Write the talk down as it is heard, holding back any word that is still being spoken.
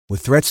With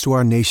threats to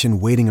our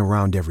nation waiting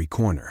around every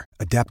corner,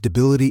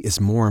 adaptability is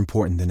more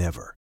important than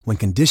ever. When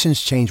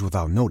conditions change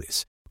without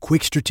notice,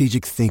 quick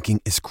strategic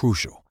thinking is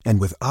crucial.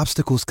 And with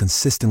obstacles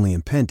consistently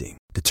impending,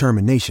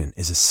 determination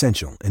is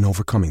essential in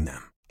overcoming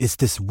them. It's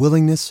this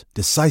willingness,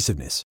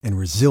 decisiveness, and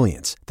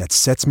resilience that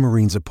sets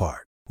Marines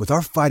apart. With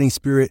our fighting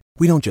spirit,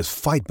 we don't just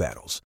fight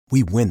battles,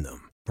 we win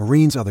them.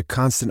 Marines are the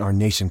constant our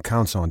nation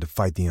counts on to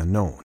fight the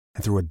unknown.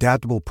 And through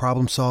adaptable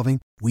problem solving,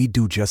 we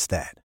do just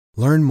that.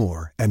 Learn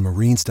more at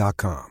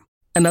marines.com.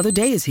 Another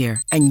day is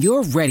here, and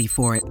you're ready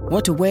for it.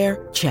 What to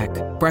wear? Check.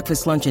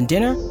 Breakfast, lunch, and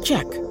dinner?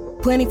 Check.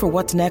 Planning for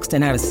what's next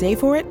and how to save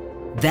for it?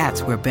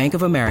 That's where Bank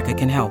of America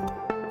can help.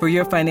 For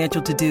your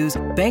financial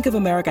to-dos, Bank of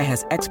America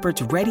has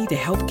experts ready to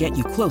help get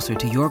you closer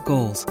to your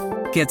goals.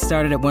 Get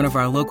started at one of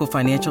our local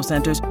financial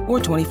centers or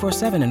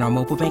 24/7 in our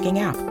mobile banking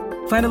app.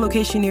 Find a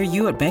location near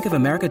you at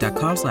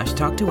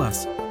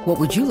bankofamerica.com/talktous. What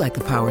would you like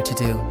the power to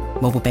do?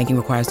 Mobile banking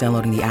requires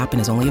downloading the app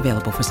and is only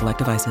available for select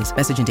devices.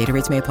 Message and data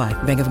rates may apply.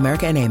 Bank of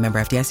America N.A., member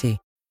FDIC.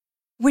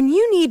 When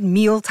you need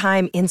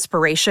mealtime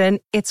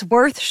inspiration, it's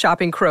worth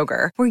shopping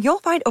Kroger, where you'll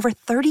find over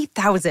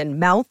 30,000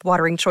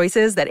 mouth-watering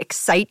choices that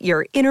excite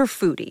your inner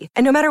foodie.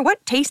 And no matter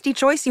what tasty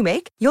choice you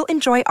make, you'll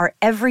enjoy our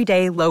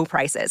everyday low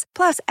prices,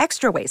 plus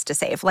extra ways to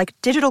save, like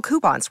digital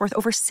coupons worth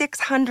over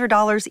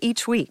 $600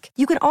 each week.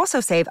 You can also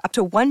save up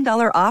to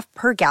 $1 off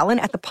per gallon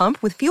at the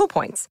pump with fuel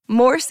points.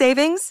 More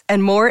savings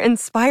and more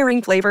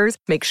inspiring flavors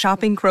make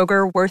shopping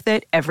Kroger worth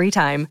it every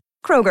time.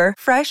 Kroger,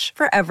 fresh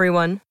for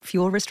everyone.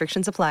 Fuel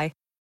restrictions apply.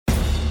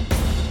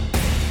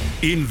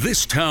 In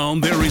this town,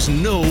 there is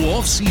no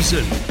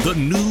off-season. The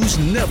news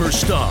never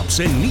stops,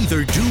 and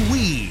neither do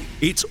we.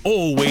 It's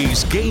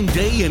always game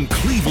day in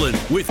Cleveland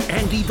with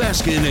Andy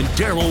Baskin and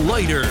Daryl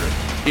Leiter.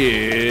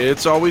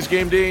 It's always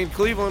game day in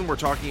Cleveland. We're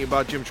talking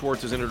about Jim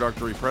Schwartz's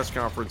introductory press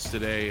conference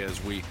today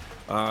as we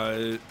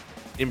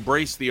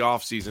embrace the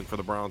offseason for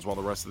the Browns while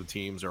the rest of the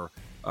teams are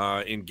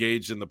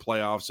engaged in the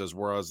playoffs as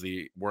we're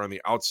on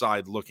the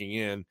outside looking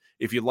in.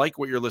 If you like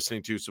what you're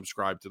listening to,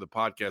 subscribe to the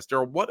podcast.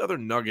 Daryl, what other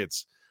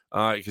nuggets,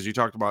 because you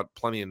talked about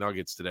plenty of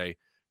nuggets today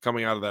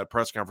coming out of that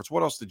press conference,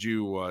 what else did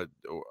you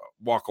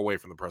walk away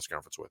from the press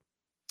conference with?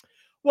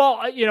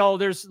 Well,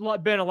 there's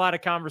been a lot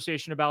of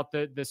conversation about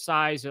the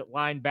size at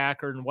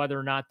linebacker and whether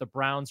or not the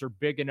Browns are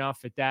big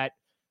enough at that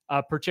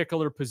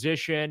particular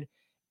position.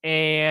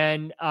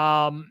 And,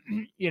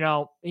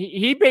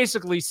 he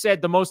basically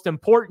said the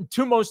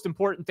two most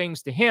important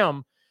things to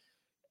him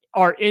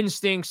are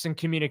instincts and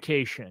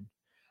communication.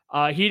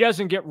 He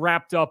doesn't get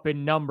wrapped up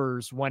in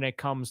numbers when it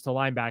comes to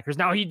linebackers.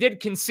 Now, he did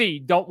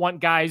concede, don't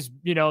want guys,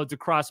 to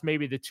cross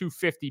maybe the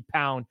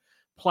 250-pound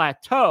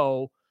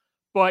plateau,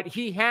 but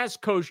he has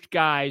coached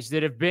guys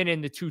that have been in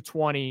the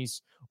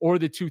 220s or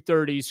the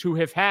 230s who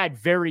have had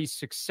very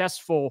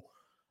successful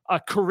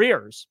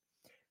careers.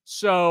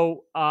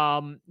 So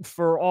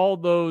for all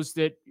those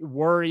that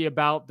worry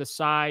about the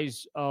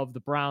size of the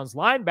Browns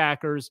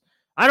linebackers,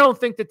 I don't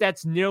think that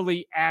that's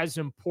nearly as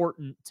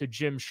important to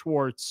Jim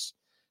Schwartz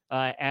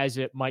as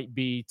it might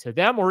be to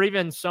them or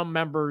even some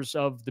members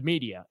of the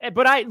media.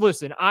 But I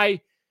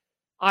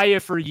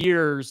for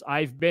years,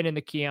 I've been in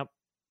the camp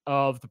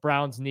of the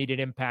Browns need an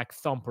impact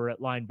thumper at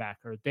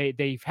linebacker.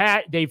 They've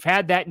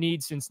had that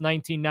need since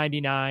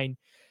 1999.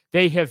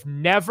 They have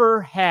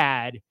never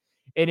had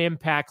an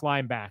impact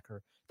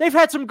linebacker. They've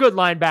had some good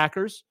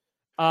linebackers.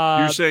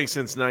 You're saying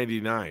since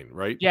 99,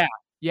 right?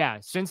 Yeah,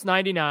 since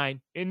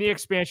 99 in the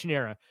expansion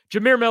era.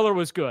 Jameer Miller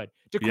was good.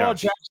 DeQual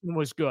Jackson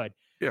was good.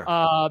 Yeah.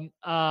 I'm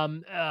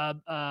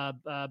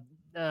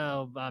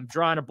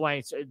drawing a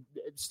blank. It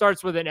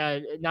starts with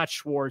not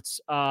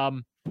Schwartz.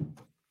 The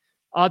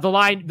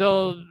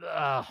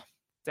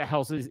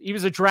hell is he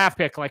was a draft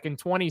pick like in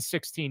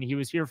 2016. He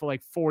was here for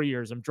like 4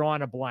 years. I'm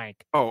drawing a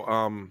blank. He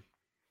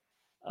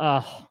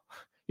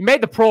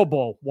made the Pro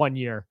Bowl 1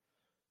 year.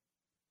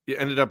 He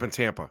ended up in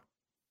Tampa. Right?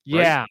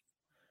 Yeah.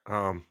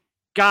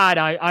 God,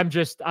 I'm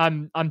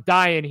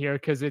dying here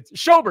because it's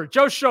Schobert,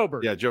 Joe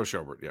Schobert. Yeah, Joe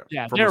Schobert.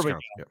 Yeah. From there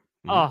Wisconsin. We go.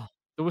 Yeah. Mm-hmm.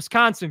 The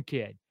Wisconsin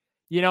kid.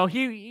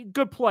 He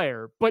good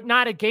player, but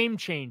not a game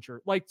changer.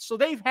 So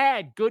they've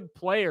had good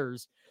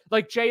players.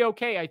 Like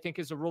JOK, I think,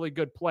 is a really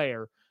good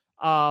player.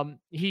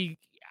 He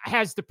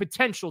has the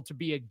potential to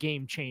be a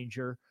game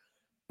changer,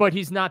 but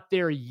he's not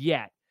there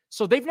yet.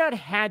 So they've not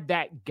had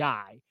that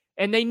guy,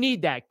 and they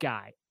need that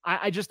guy.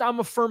 I'm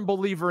a firm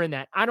believer in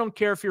that. I don't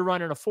care if you're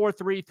running a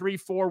 4-3,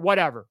 3-4,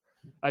 whatever,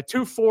 a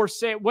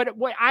 2-4,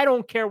 what I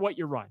don't care what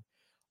you run.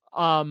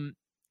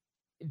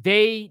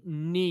 They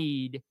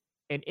need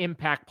an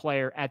impact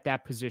player at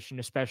that position,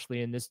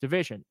 especially in this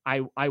division.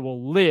 I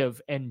will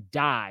live and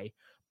die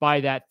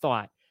by that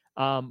thought.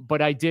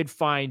 But I did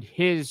find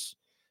his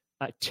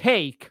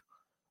take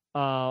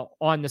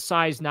on the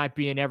size not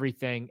being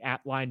everything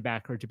at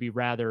linebacker to be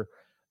rather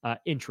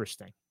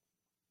interesting.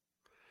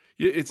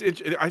 Yeah,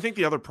 I think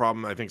the other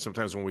problem,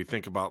 sometimes when we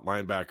think about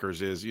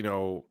linebackers is,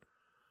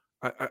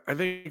 I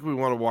think we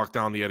want to walk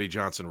down the Eddie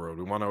Johnson road.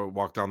 We want to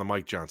walk down the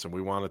Mike Johnson.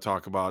 We want to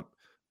talk about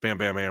Bam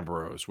Bam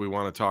Ambrose. We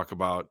want to talk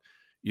about,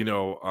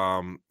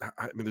 I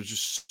mean, there's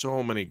just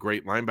so many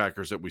great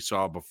linebackers that we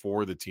saw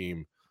before the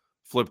team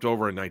flipped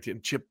over in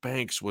 19. Chip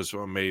Banks was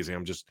amazing.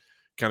 I'm just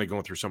kind of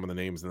going through some of the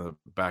names in the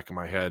back of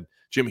my head.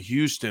 Jim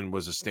Houston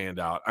was a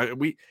standout.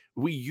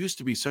 We used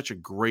to be such a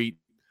great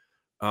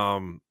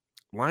um,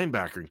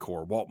 linebacking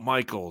core. Walt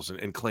Michaels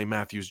and Clay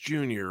Matthews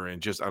Jr.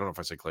 and just I don't know if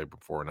I said Clay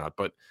before or not,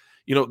 but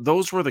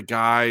those were the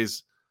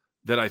guys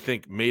that I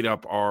think made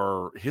up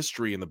our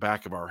history in the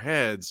back of our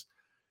heads.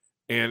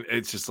 And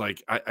it's just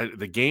like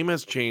the game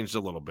has changed a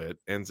little bit,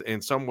 and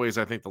in some ways,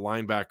 I think the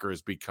linebacker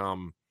has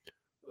become,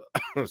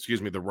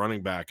 excuse me, the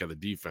running back of the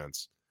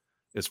defense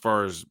as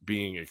far as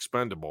being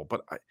expendable.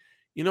 But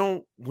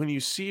when you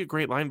see a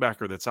great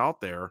linebacker that's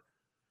out there,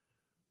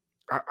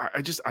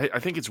 I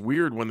think it's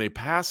weird when they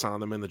pass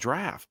on them in the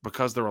draft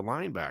because they're a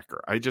linebacker.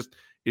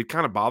 It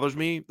kind of bothers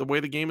me the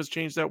way the game has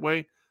changed that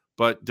way.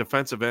 But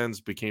defensive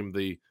ends became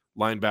the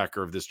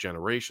linebacker of this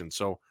generation.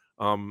 So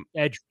Edge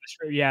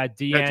rusher, yeah,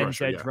 D edge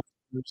ends, rusher, edge yeah. rushers.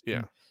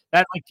 Yeah.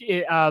 That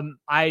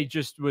I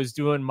just was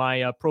doing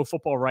my Pro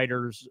Football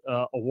Writers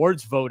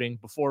awards voting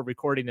before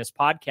recording this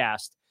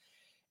podcast,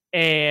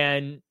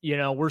 and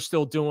we're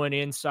still doing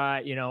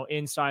inside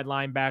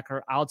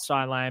linebacker,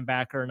 outside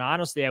linebacker, and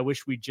honestly, I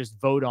wish we'd just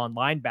vote on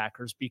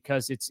linebackers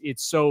because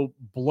it's so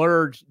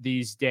blurred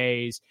these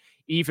days,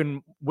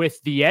 even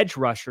with the edge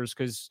rushers,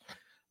 because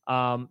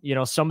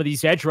some of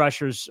these edge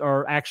rushers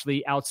are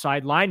actually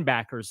outside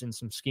linebackers in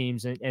some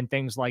schemes and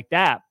things like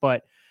that.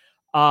 But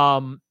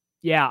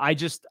yeah, I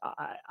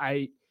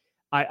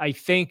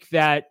think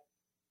that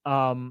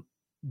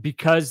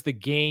because the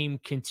game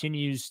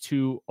continues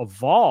to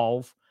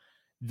evolve,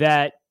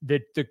 that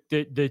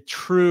the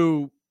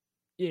true,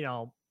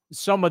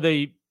 some of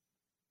the,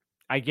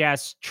 I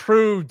guess,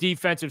 true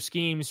defensive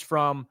schemes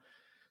from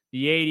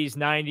the 80s,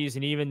 90s,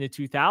 and even the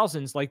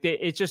 2000s, like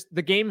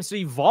the game's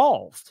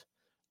evolved.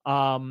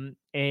 But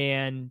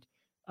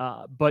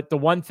the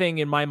one thing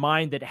in my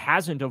mind that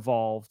hasn't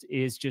evolved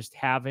is just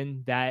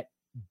having that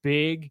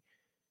big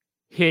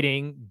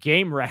hitting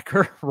game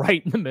wrecker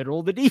right in the middle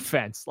of the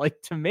defense. Like,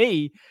 to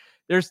me,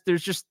 there's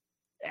just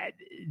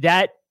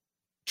that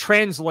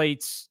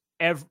translates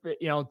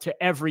to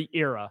every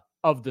era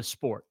of the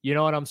sport. You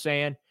know what I'm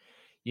saying?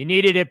 You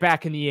needed it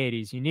back in the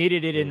 80s. You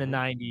needed it in the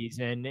 90s,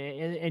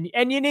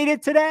 and you need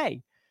it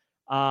today.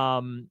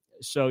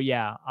 So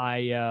yeah,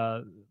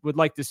 I would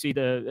like to see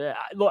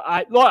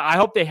I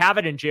hope they have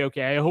it in JOK.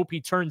 I hope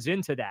he turns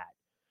into that.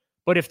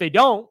 But if they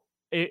don't,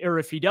 or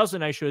if he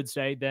doesn't, I should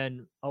say,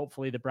 then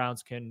hopefully the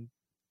Browns can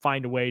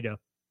find a way to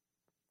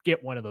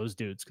get one of those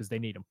dudes because they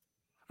need them.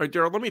 All right,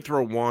 Darryl, let me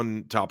throw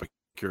one topic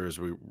here as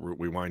we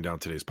wind down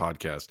today's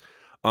podcast.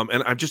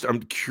 And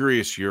I'm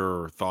curious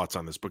your thoughts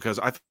on this because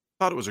I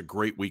thought it was a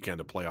great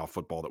weekend of playoff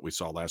football that we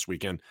saw last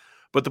weekend,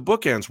 but the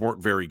bookends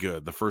weren't very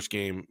good. The first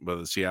game,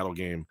 the Seattle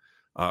game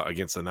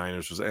against the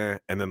Niners was and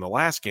then the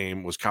last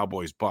game was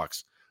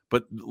Cowboys-Bucks.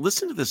 But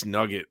listen to this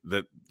nugget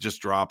that just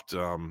dropped, I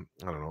don't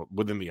know,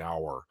 within the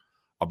hour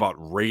about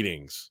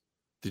ratings.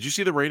 Did you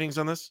see the ratings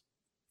on this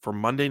for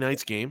Monday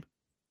night's game?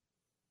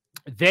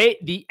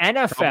 The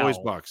NFL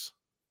Cowboys-Bucks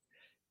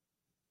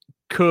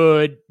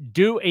could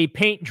do a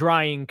paint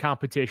drying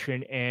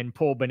competition and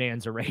pull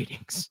bonanza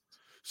ratings.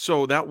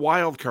 So that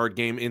wild card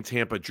game in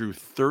Tampa drew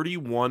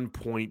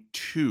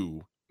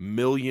 31.2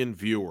 million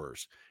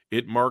viewers.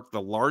 It marked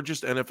the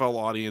largest NFL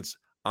audience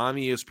on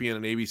ESPN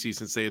and ABC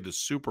since they had the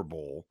Super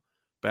Bowl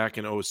back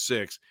in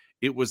 2006.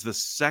 It was the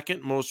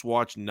second most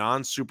watched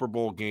non-Super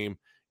Bowl game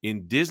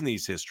in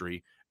Disney's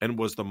history and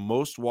was the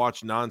most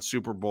watched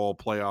non-Super Bowl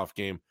playoff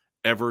game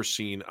ever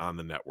seen on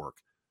the network.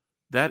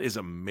 That is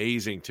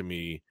amazing to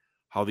me,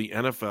 how the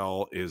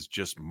NFL is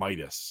just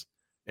Midas.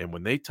 And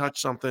when they touch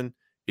something,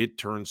 it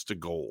turns to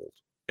gold.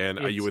 And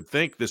you would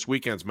think this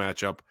weekend's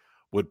matchup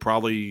would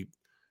probably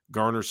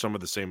garner some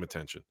of the same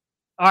attention.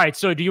 All right,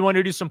 so do you want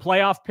to do some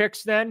playoff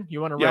picks then?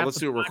 You want to wrap let's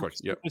do it real quick.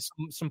 Yep.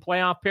 Some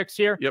playoff picks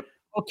here? Yep.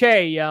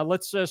 Okay,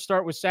 let's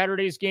start with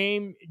Saturday's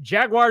game.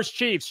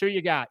 Jaguars-Chiefs, who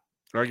you got?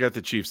 I got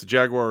the Chiefs. The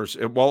Jaguars,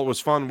 while it was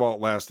fun while it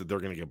lasted, they're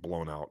going to get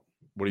blown out.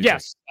 What do you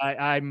think? Yes,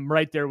 I'm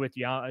right there with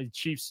you.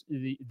 Chiefs,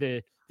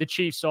 the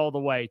Chiefs all the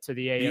way to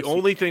the AFC. The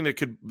only thing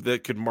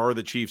that could mar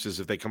the Chiefs is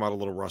if they come out a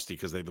little rusty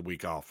because they have the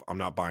week off. I'm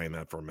not buying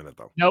that for a minute,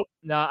 though. Nope.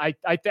 No, I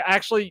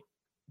actually,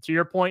 to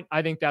your point,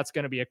 I think that's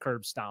going to be a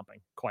curb stomping,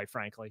 quite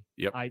frankly.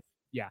 Yep.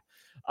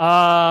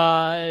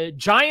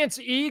 Giants,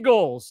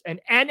 Eagles,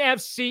 an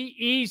NFC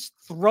East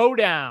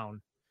throwdown.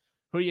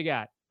 Who you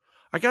got?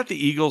 I got the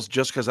Eagles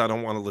just because I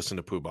don't want to listen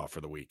to Poobah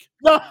for the week.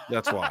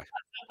 That's why.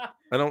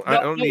 I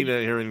don't need to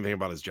hear anything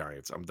about his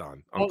Giants. I'm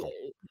done. I'm cool.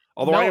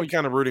 Although I am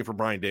kind of rooting for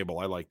Brian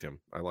Dable. I liked him.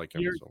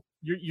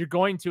 You're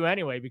going to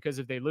anyway, because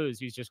if they lose,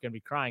 he's just going to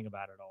be crying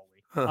about it all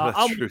week.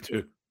 That's true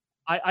too.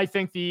 I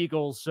think the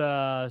Eagles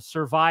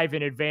survive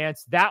in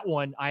advance. That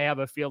one, I have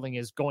a feeling,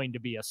 is going to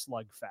be a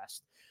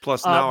slugfest.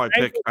 Plus, now I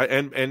pick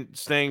and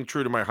staying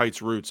true to my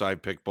Heights roots, I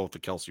picked both the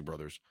Kelsey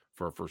brothers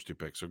for our first two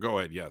picks. So go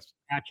ahead. Yes.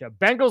 Gotcha.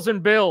 Bengals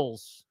and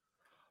Bills.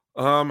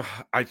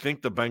 I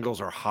think the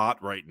Bengals are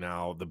hot right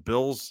now. The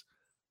Bills,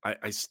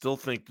 I still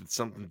think that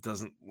something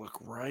doesn't look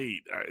right.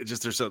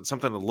 There's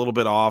something a little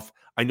bit off.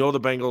 I know the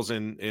Bengals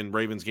in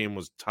Ravens game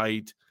was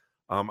tight.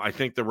 I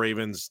think the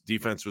Ravens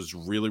defense was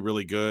really,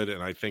 really good,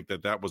 and I think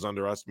that was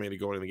underestimated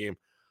going in the game.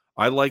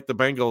 I like the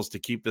Bengals to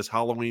keep this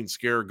Halloween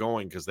scare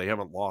going because they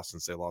haven't lost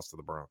since they lost to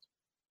the Browns.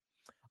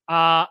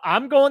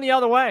 I'm going the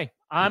other way.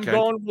 I'm Okay.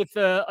 going with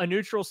a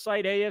neutral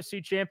site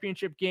AFC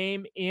Championship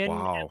game in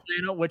Wow.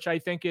 Atlanta, which I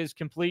think is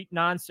complete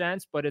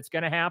nonsense, but it's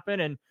going to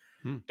happen. And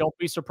don't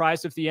be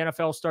surprised if the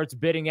NFL starts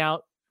bidding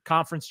out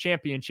conference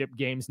championship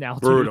games now.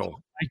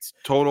 Brutal.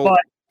 Total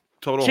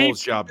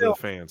hose job to the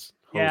fans.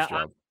 Hose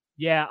job.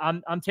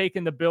 I'm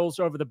taking the Bills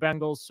over the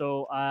Bengals,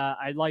 so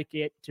I like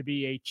it to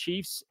be a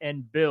Chiefs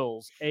and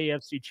Bills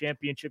AFC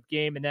Championship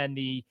game, and then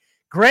the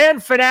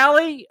grand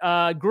finale.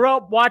 Grew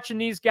up watching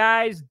these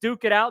guys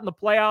duke it out in the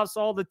playoffs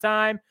all the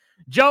time.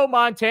 Joe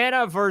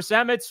Montana versus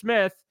Emmitt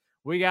Smith.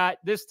 We got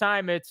this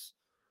time it's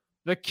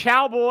the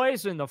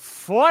Cowboys and the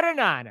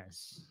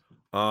 49ers.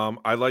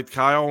 I liked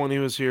Kyle when he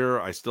was here.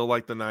 I still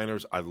like the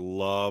Niners. I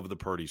love the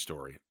Purdy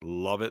story.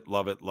 Love it,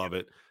 love it, love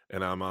it.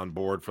 And I'm on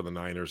board for the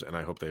Niners, and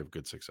I hope they have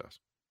good success.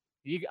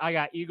 I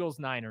got Eagles,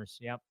 Niners.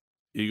 Yep.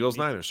 Eagles,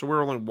 Niners. So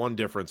we're only one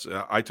difference.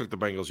 I took the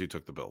Bengals. You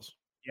took the Bills.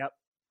 Yep.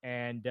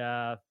 And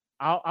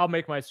I'll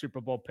make my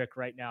Super Bowl pick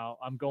right now.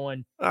 I'm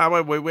going. Wait.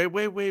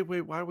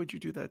 Why would you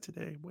do that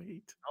today?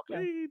 Wait.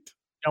 Okay.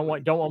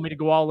 Wait. Don't want me to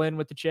go all in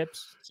with the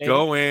chips?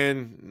 Go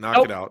in.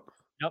 Knock it out.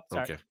 Nope.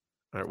 Sorry. Okay.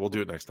 All right, we'll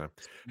do it next time.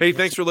 Hey,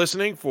 thanks for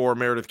listening. For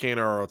Meredith Kane,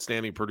 our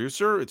outstanding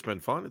producer, it's been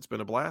fun. It's been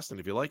a blast. And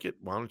if you like it,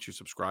 why don't you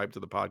subscribe to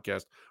the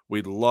podcast?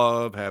 We'd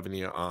love having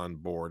you on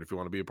board. If you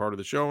want to be a part of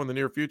the show in the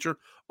near future,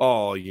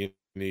 all you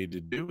need to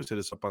do is hit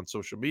us up on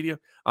social media,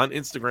 on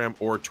Instagram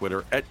or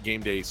Twitter at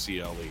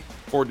GameDayCLE.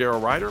 For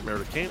Daryl Ryder,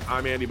 Meredith Kane,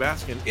 I'm Andy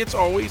Baskin. It's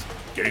always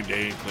Game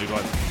Day in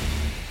Cleveland.